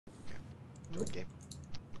Game.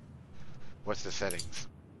 What's the settings?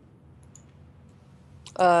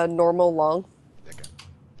 Normal long. Okay.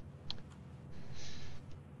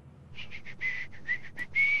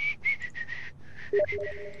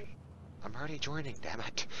 I'm already joining, damn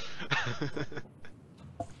it.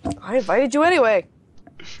 I invited you anyway.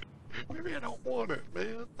 Maybe I don't want it,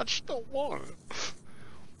 man. I just don't want it.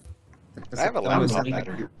 That's I have a almost laptop sound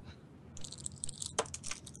battery.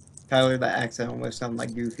 Tyler, that accent almost sounded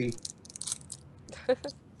like Goofy.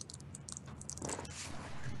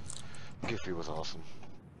 Goofy was awesome.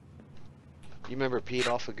 You remember Pete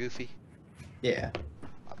off of Goofy? Yeah.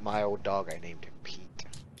 My old dog, I named him Pete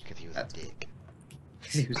because he was a dick.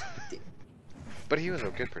 He was a dick. But he was a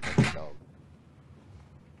good protected dog.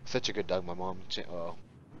 Such a good dog. My mom,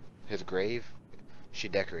 his grave, she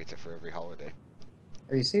decorates it for every holiday.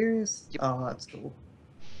 Are you serious? Yep. Oh, that's cool.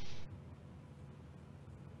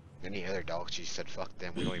 Any other dogs, she said, fuck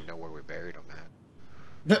them. We don't even know where we buried them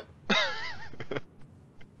at.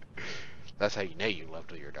 That's how you know you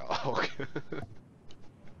loved your dog.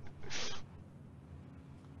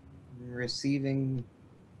 Receiving.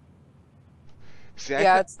 See,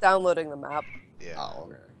 Yeah, it's downloading the map. Yeah. Oh,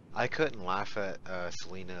 okay. I couldn't laugh at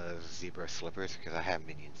Selena's zebra slippers because I have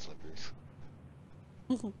minion slippers.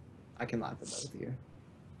 I can laugh at both of you.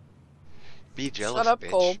 Be jealous, Shut up, bitch.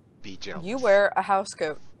 Cole. Be jealous. You wear a house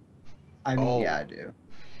coat. I mean, Oh. yeah, I do.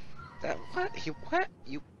 That what? What?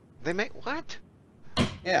 They make what?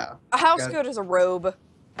 Yeah. A house Got- coat is a robe.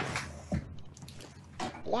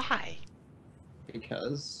 Why?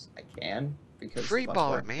 Because I can. Because Free fuck ball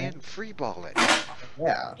what it, I man. can. Free ball it.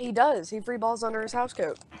 Yeah. He does. He free balls under his house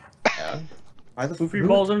coat. Yeah. Why the Who free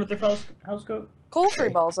balls under their house coat? Cole free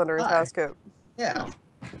balls under his Hi. house coat. Yeah.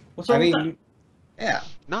 What's I wrong with mean, yeah.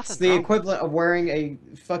 Nothing. It's the wrong. equivalent of wearing a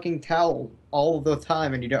fucking towel all the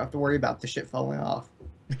time and you don't have to worry about the shit falling off.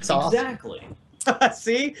 It's that? Exactly. awesome.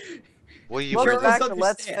 See? Well, you Welcome wear back the, to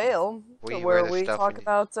Let's understand. Fail, Well, you where wear the we stuff talk and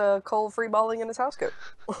about Cole free balling in his house coat.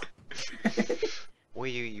 well,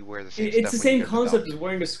 you wear the same It's stuff the when same you go to the concept doctor. as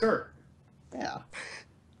wearing a skirt. Yeah.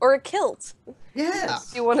 Or a kilt. Yeah.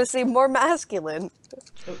 You want to see more masculine.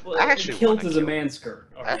 Well, I actually a kilt want a is a kilt. man's skirt.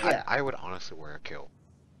 Alright. Yeah. I would honestly wear a kilt.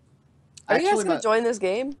 Are you guys Actually, going my- to join this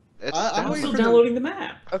game? It's I'm I'm waiting still for the- downloading the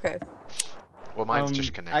map. Okay. well, mine's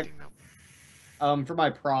just I- connecting though. For my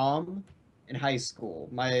prom in high school,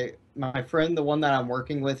 my friend, the one that I'm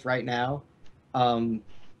working with right now,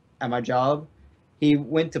 at my job, he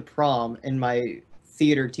went to prom in my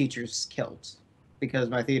theater teacher's kilt because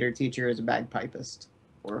my theater teacher is a bagpipist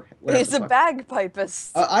or whatever. He's a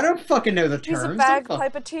bagpipist. I don't fucking know the He's terms. a Don't fuck-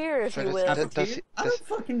 bagpipeteer, if So you does- will. does- I don't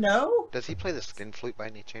fucking know. Does he play the skin flute by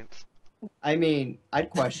any chance? I mean,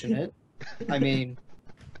 I'd question it. I mean,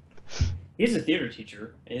 He's a theater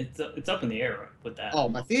teacher. It's up in the air with that. oh,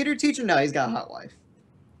 my theater teacher? No, he's got a hot wife.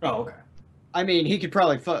 Oh, okay. I mean, he could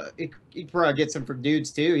probably he could probably get some from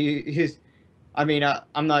dudes too. He's, I mean,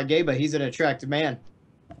 I'm not gay, but he's an attractive man.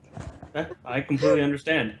 I completely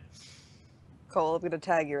understand. Cole, I'm gonna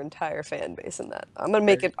tag your entire fan base in that. I'm gonna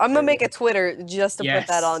make it. I'm gonna make a Twitter just to put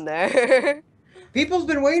that Yes. on there. People's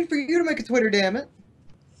been waiting for you to make a Twitter, damn it.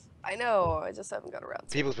 I know. I just haven't got around to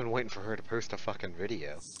it. People's been waiting for her to post a fucking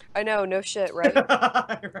video. I know. No shit, right?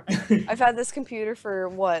 Right. I've had this computer for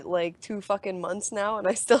what, like 2 fucking months now, and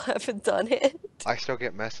I still haven't done it. I still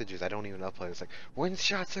get messages. I don't even upload. It's like, when's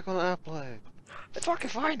Shots gonna upload? It's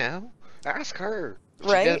fucking fine now. Ask her. She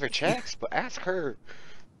Right? never checks, but ask her.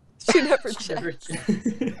 She never checked.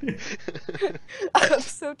 I'm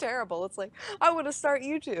so terrible. It's like, I want to start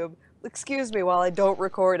YouTube. Excuse me while I don't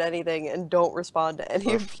record anything and don't respond to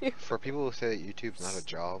any of you. For people who say that YouTube's not a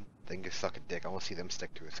job, they can just suck a dick. I want to see them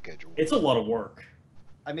stick to a schedule. It's a lot of work.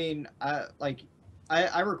 I mean,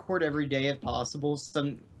 I record every day if possible.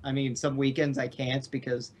 Some weekends I can't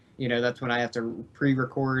because, you know, that's when I have to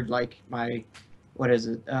pre-record like my, what is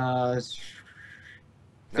it,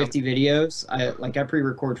 50 videos. I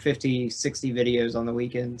pre-record 50, 60 videos on the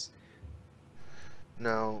weekends.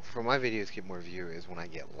 No, for my videos get more views when I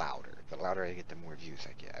get louder. The louder I get, the more views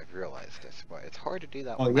I get. I've realized this, but it's hard to do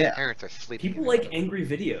that Oh, when yeah. my parents are sleeping. People in like the other room. angry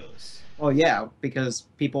videos. Well, yeah, because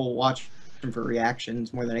people watch them for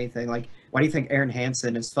reactions more than anything. Like, why do you think Aaron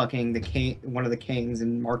Hansen is fucking the king, one of the kings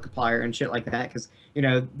in Markiplier and shit like that? Because, you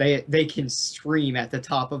know, they can scream at the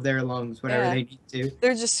top of their lungs whenever Yeah. they need to.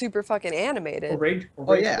 They're just super fucking Or animated. Rage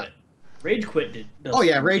Oh, yeah. Quit. Rage Quit does Oh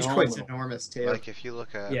yeah, Rage Quit's phenomenal. enormous too. Like if you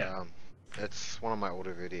look at, Yeah. it's one of my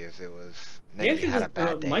older videos. It was He Nick actually had a does-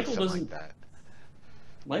 bad day, Michael something doesn't- like that.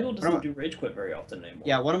 Michael doesn't do Rage Quit very often anymore.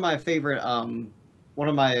 Yeah, one of my favorite, one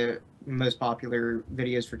of my most popular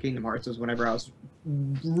videos for Kingdom Hearts was whenever I was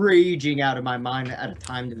raging out of my mind at a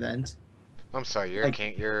timed event. I'm sorry, your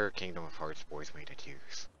Like- your Kingdom of Hearts boys made it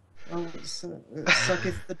tears. Oh,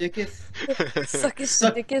 sucketh the dicketh. Sucketh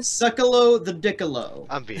Suck, the dicketh. suckalo the dickalo.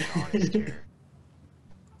 I'm being honest here.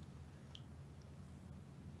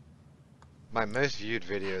 My most viewed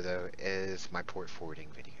video though is my port forwarding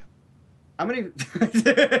video. How many?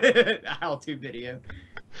 How-to video.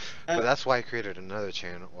 But that's why I created another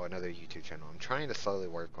channel or another YouTube channel. I'm trying to slowly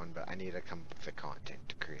work on, but I need to come up with the content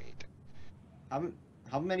to create.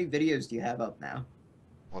 How many videos do you have up now?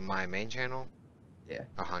 On my main channel? Yeah.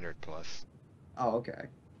 100 plus. Oh, okay.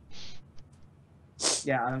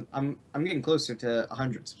 Yeah, I'm getting closer to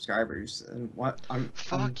 100 subscribers, and what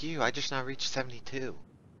Fuck you! I just now reached 72.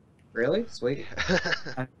 Really sweet.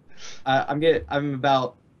 I'm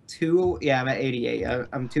about 2. Yeah, I'm at 88.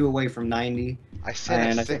 I'm 2 away from 90. I said And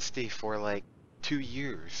at I think- 60 for like 2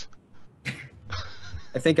 years.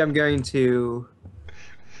 I think I'm going to.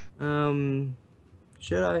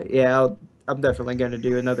 Should I? Yeah, I'm definitely going to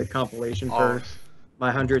do another compilation for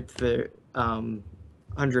my 100th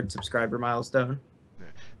 100 subscriber milestone.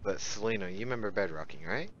 But Selena, you remember bedrocking,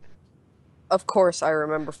 right? Of course, I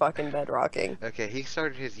remember fucking bedrocking. Okay, he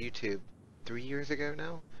started his YouTube 3 years ago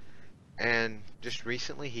now, and just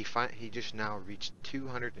recently he just now reached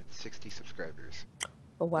 260 subscribers.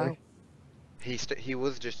 Oh wow. He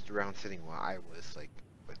was just around sitting while I was like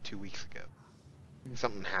 2 weeks ago.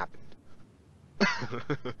 Something happened.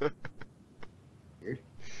 Weird.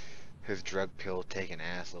 His drug pill taking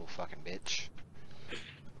ass little fucking bitch.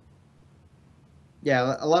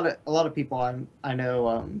 Yeah, a lot of people I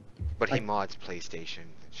know. But he Like- mods PlayStation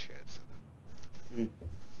and shit. So. Mm.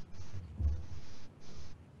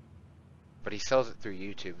 But he sells it through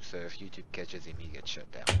YouTube, so if YouTube catches him, he gets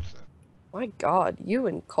shut down. So My God, you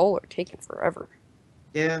and Cole are taking forever.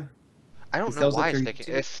 Yeah. I don't He know sells it why through it's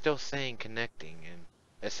YouTube? it's still saying connecting, and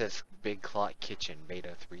it says Big Clock Kitchen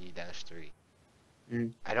Beta 3-3.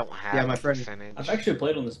 Mm. I don't have Yeah, my a friend- percentage. I've actually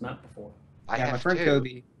played on this map before. I Yeah, have my friend too,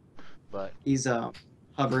 Kobe. but He's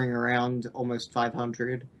hovering around almost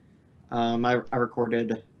 500. I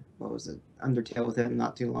recorded, what was it, Undertale with him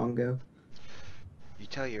not too long ago. you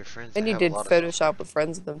tell your friends. And that you have did a lot of Photoshop with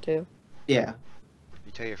friends of them too. Yeah.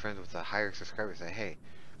 You tell your friends with the higher subscribers that, hey,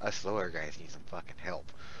 us lower guys need some fucking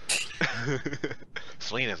help.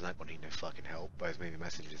 Selena's not gonna need no fucking help by as many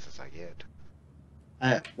messages as I get.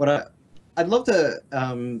 I'd love to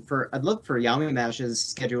I'd love for Yami Mash's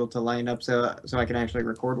schedule to line up so I can actually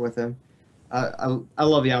record with him. I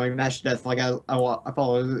love Yami Mash to death. Like I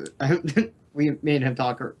follow. Me and him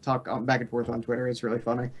talk back and forth on Twitter. It's really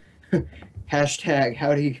funny. Hashtag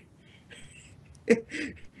how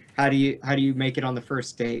do you make it on the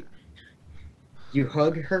first date? You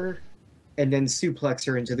hug her, and then suplex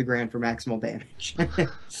her into the ground for maximal damage.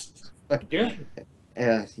 Yeah.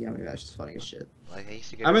 Yeah, Yami Mash is funny as shit. Like I used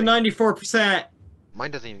to get. I'm at a rate- 94%.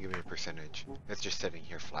 Mine doesn't even give me a percentage. It's just sitting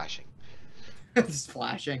here flashing. It's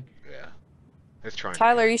flashing. Yeah. It's trying.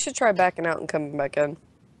 Tyler, you should try backing out and coming back in.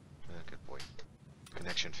 Good boy.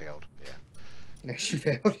 Connection failed. Yeah. Connection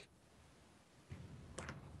failed.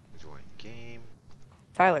 Join game.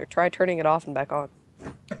 Tyler, try turning it off and back on.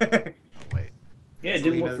 Oh wait. Yeah, it didn't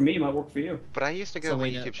Selena- work for me. It might work for you. But I used to go on my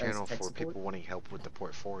Selena YouTube as channel tech for support? people wanting help with the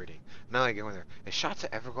port forwarding. Now I go in there. Is Shots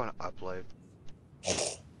ever going to upload?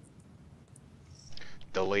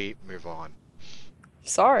 Delete. Move on.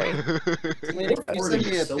 Sorry. Selena, can you send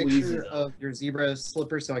me a So easy, picture though. of your zebra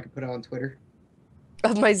slipper so I can put it on Twitter?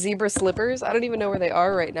 Of my zebra slippers, I don't even know where they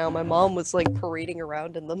are right now. My mom was like parading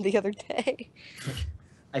around in them the other day.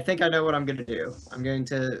 I think I know what I'm gonna do. I'm going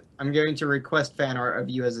to request fan art of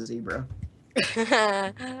you as a zebra.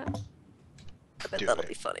 I bet Do that'll it.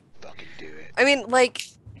 be funny. Fucking do it. I mean, like,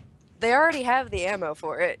 they already have the ammo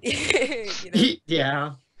for it. You know?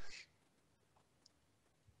 Yeah.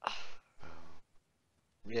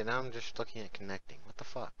 Yeah, now I'm just looking at connecting. What the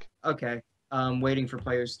fuck? Okay. Waiting for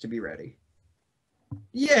players to be ready.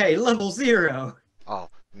 Yay, level 0. Oh,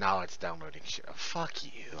 now it's downloading shit. Oh, fuck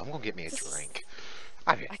you. I'm gonna get me a drink.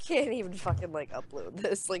 I mean, I can't even fucking like upload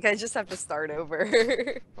this. Like, I just have to start over.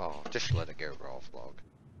 oh, just let it go, raw vlog.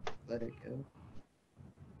 Let it go.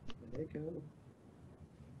 Let it go.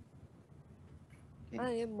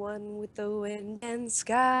 I am one with the wind and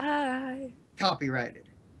sky. Copyrighted.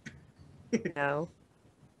 No.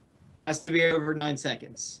 Has to be over 9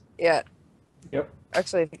 seconds. Yeah. Yep.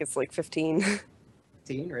 Actually, I think it's like 15.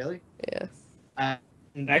 15, really? Yeah. Actually,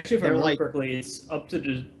 if I They're remember like- correctly, it's up to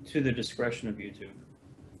the discretion of YouTube.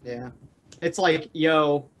 Yeah. It's like,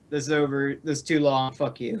 yo, this is over. This is too long.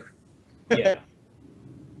 Fuck you. Yeah.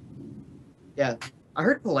 Yeah. I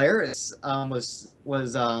heard Polaris was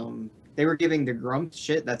they were giving the Grump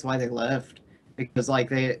shit. That's why they left, because like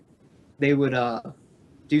they they would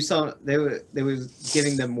they was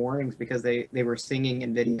giving them warnings because they were singing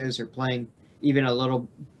in videos or playing even a little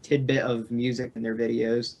tidbit of music in their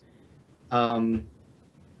videos.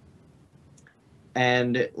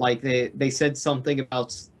 And like they said something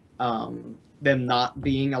about them not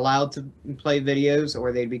being allowed to play videos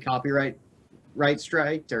or they'd be copyright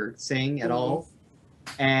striked or sing at all,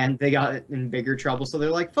 and they got in bigger trouble. So they're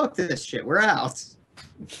like, "Fuck this shit, we're out."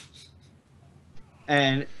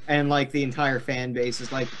 And like the entire fan base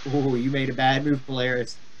is like, "Ooh, you made a bad move,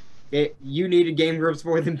 Polaris. You needed Game Grumps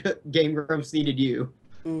more than Game Grumps needed you."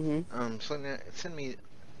 Send me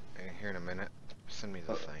here in a minute. Send me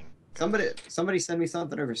the thing. Somebody send me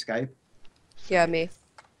something over Skype. Yeah, me.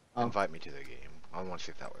 Invite me to the game. I want to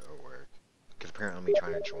see if that will work. Because apparently me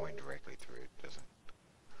trying to join directly through it doesn't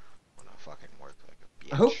want to fucking work like a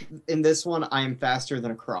bitch. I hope in this one I am faster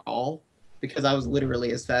than a crawl, because I was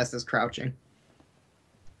literally as fast as crouching.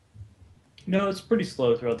 No, it's pretty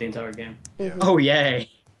slow throughout the entire game. Yeah. Oh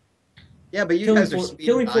yay! Yeah, but you Killing guys are floor,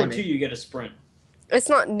 killing floor 2, you get a sprint. It's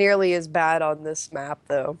not nearly as bad on this map,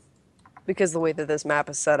 though, because the way that this map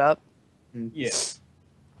is set up. Yeah.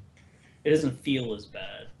 It doesn't feel as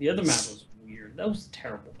bad. The other map was weird. That was a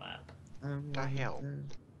terrible map. The hell?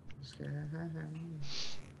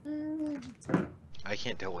 I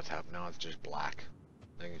can't tell what's happening now. It's just black.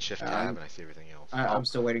 I can shift tab and I see everything else. I'm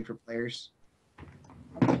still waiting for players.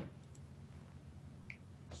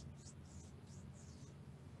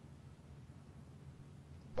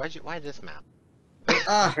 Why this map?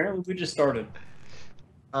 Apparently we just started.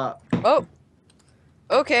 Oh.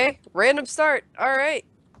 Okay. Random start. All right.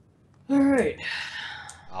 Alright.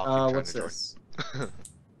 I'll keep What's trying to this?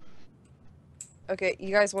 Okay,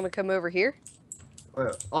 you guys want to come over here?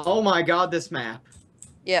 Oh my god, this map.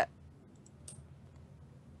 Yeah.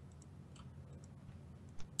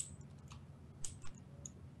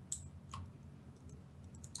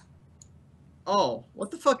 Oh,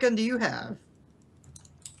 what the fuck gun do you have?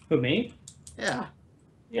 Who, me? Yeah.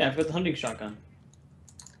 Yeah, I've got the hunting shotgun.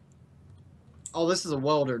 Oh, this is a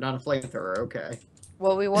welder, not a flamethrower. Okay.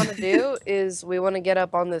 What we want to do is we want to get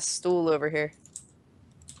up on this stool over here.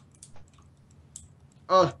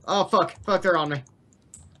 Oh, fuck. Fuck, they're on me.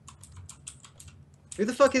 Who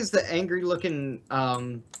the fuck is the angry looking,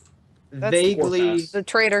 vaguely... The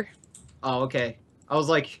traitor. Oh, okay. I was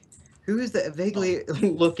like, who is the vaguely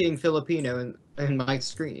looking Filipino in my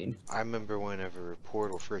screen? I remember whenever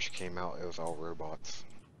Portal first came out, it was all robots.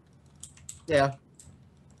 Yeah.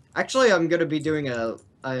 Actually, I'm gonna be doing a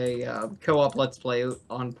co-op Let's Play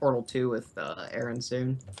on Portal 2 with Aaron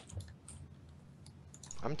soon.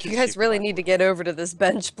 You guys really need to get over to this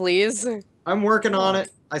bench, please. I'm working on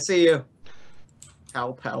it. I see you.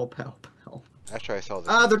 Pow, pow, pow, pow. After I saw this.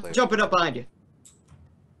 Ah, they're jumping up behind you.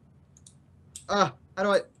 How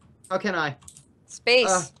can I?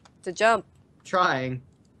 Space to jump. Trying.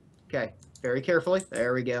 Okay, very carefully.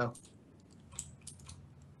 There we go.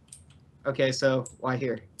 Okay, so why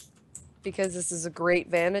here? Because this is a great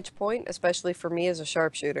vantage point, especially for me as a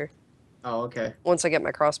sharpshooter. Oh, okay. Once I get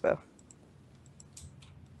my crossbow.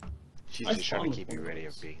 She's just trying to keep you ready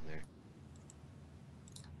of being there.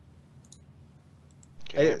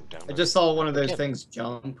 Okay, I just saw one of those things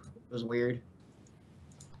jump. It was weird.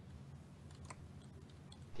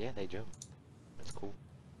 Yeah, they jump. That's cool.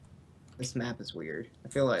 This map is weird. I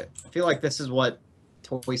feel like this is what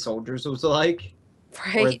Toy Soldiers was like.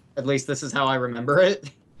 Right. Or at least this is how I remember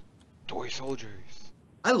it. Toy Soldiers.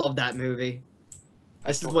 I love that movie.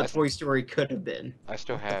 This is what Toy Story could have been. I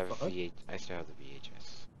still have the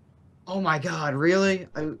VHS. Oh my god, really?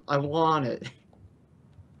 I want it.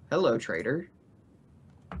 Hello, traitor.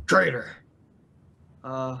 Traitor.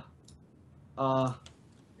 Grenades?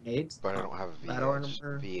 But I don't have a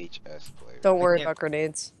VHS player. Don't worry about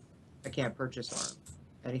grenades. I can't purchase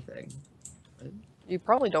anything. You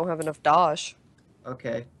probably don't have enough dosh.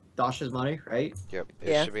 Okay. Dosh's money, right? Yep. It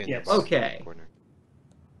Yeah. should be in Yes. the bottom Okay. corner.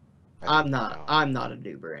 I'm not a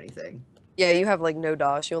noob or anything. Yeah, you have like no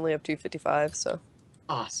dosh. You only have 255, so.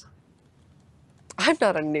 Awesome. I'm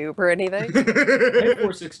not a noob or anything. I have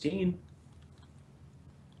 416.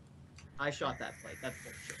 I shot that plate. That's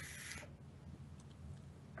bullshit.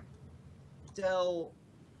 Del,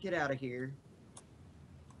 get out of here.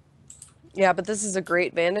 Yeah, but this is a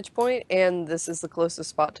great vantage point, and this is the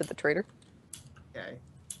closest spot to the trader. Okay.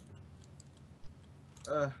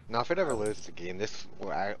 Now, if it ever loads the game, this is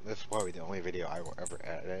probably the only video I will ever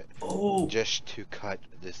edit. Oh. Just to cut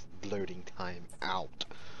this loading time out.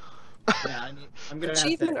 Yeah, I'm gonna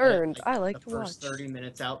Achievement have to edit, earned. I like the to first watch. 30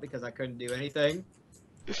 minutes out because I couldn't do anything.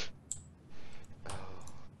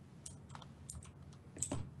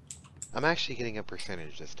 I'm actually getting a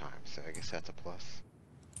percentage this time, so I guess that's a plus.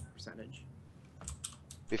 Percentage.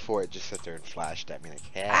 Before it just sat there and flashed at me like,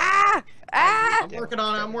 hey. Ah! Ah! I'm working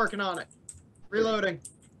on it. I'm working on it. Reloading.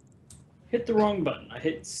 Hit the wrong button. I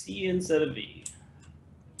hit C instead of V.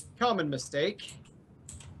 Common mistake.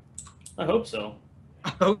 I hope so. I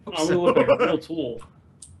hope I'm so. gonna look like a real tool.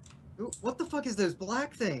 Ooh, what the fuck is those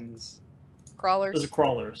black things? Crawlers. Those are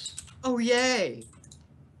crawlers. Oh, yay!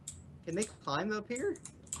 Can they climb up here?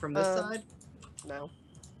 From this side? No.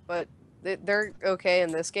 But they're okay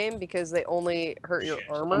in this game because they only hurt your Shit.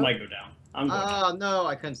 armor. I might go down. I'm going down. Oh, no,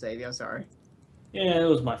 I couldn't save you. I'm sorry. Yeah, it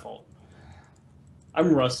was my fault.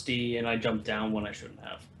 I'm rusty and I jumped down when I shouldn't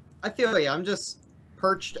have. I feel you. I'm just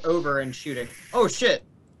perched over and shooting. Oh, shit!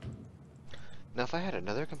 Now, if I had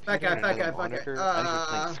another computer Back guy, and back another guy, back guy. monitor, I'd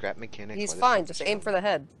be playing scrap mechanics. He's while this fine. was Just showing. aim for the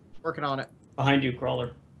head. Working on it. Behind you,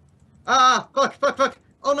 crawler. Ah! Fuck, fuck, fuck!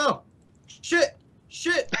 Oh, no! Shit!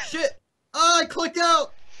 Shit! Shit! Ah, I clicked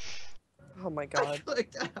out! Oh my I god.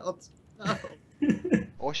 clicked out! No.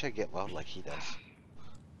 I wish I could get loud like he does.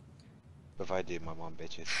 But if I do, my mom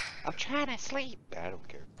bitches. I'm trying to sleep. I don't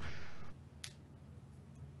care.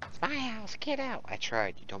 It's my house. Get out. I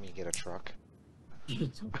tried. You told me to get a truck.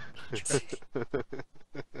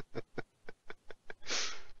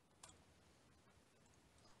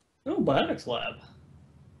 Oh, Bionics Lab.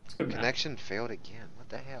 It's a good map. Connection failed again. What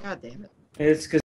the hell? God damn it. It's 'cause